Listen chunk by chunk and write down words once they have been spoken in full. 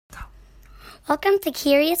Welcome to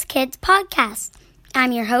Curious Kids Podcast.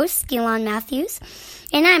 I'm your host, Elon Matthews,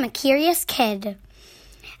 and I'm a curious kid.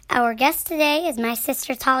 Our guest today is my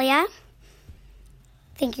sister, Talia.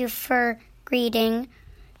 Thank you for agreeing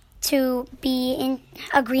to be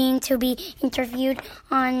interviewed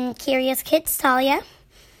on Curious Kids, Talia.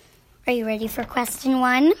 Are you ready for question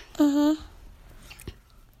 1?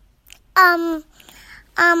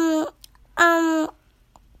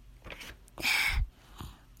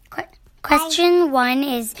 Question 1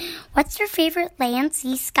 is, what's your favorite land,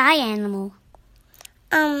 sea, sky animal?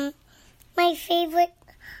 My favorite,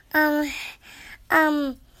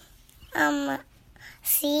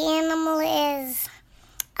 sea animal is,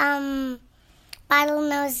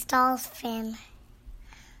 bottlenose dolphin.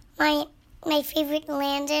 My favorite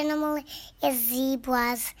land animal is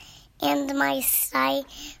zebras, and my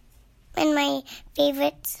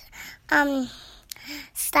favorite,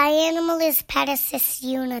 sky animal is Pegasus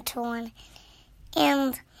unicorn,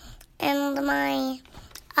 and my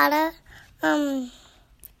other,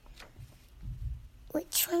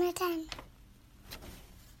 which one again?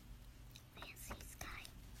 Sky.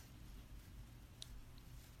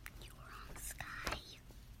 You were on sky.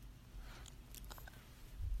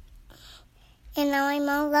 And now I'm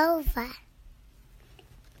all over.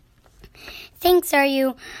 Thanks. Are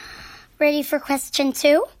you ready for question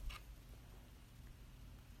 2?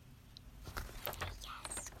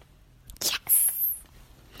 Yes.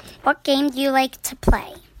 What game do you like to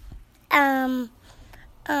play? On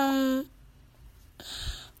my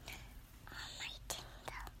Kindle.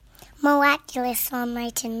 Miraculous on my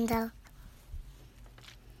Kindle.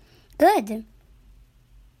 Good.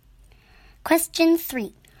 Question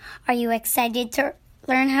 3. Are you excited to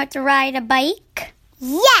learn how to ride a bike?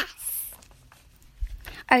 Yes.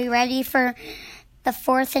 Are you ready for the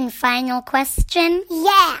 4th and final question?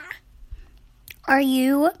 Yeah. Are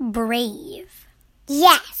you brave?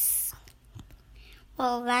 Yes.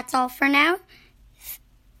 Well, that's all for now.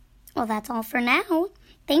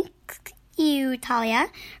 Thank you, Talia,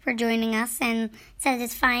 for joining us and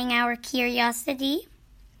satisfying our curiosity.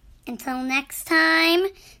 Until next time,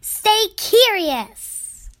 stay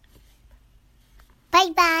curious.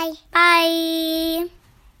 Bye-bye. Bye.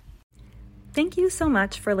 Thank you so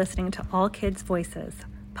much for listening to All Kids Voices,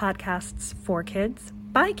 podcasts for kids,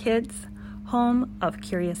 by kids, home of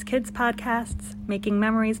Curious Kids podcasts, Making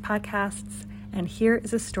Memories podcasts, and Here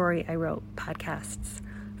is a Story I Wrote podcasts.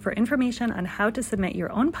 For information on how to submit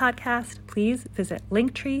your own podcast, please visit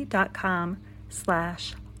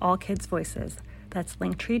linktree.com/allkidsvoices. That's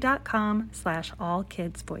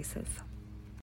linktree.com/allkidsvoices.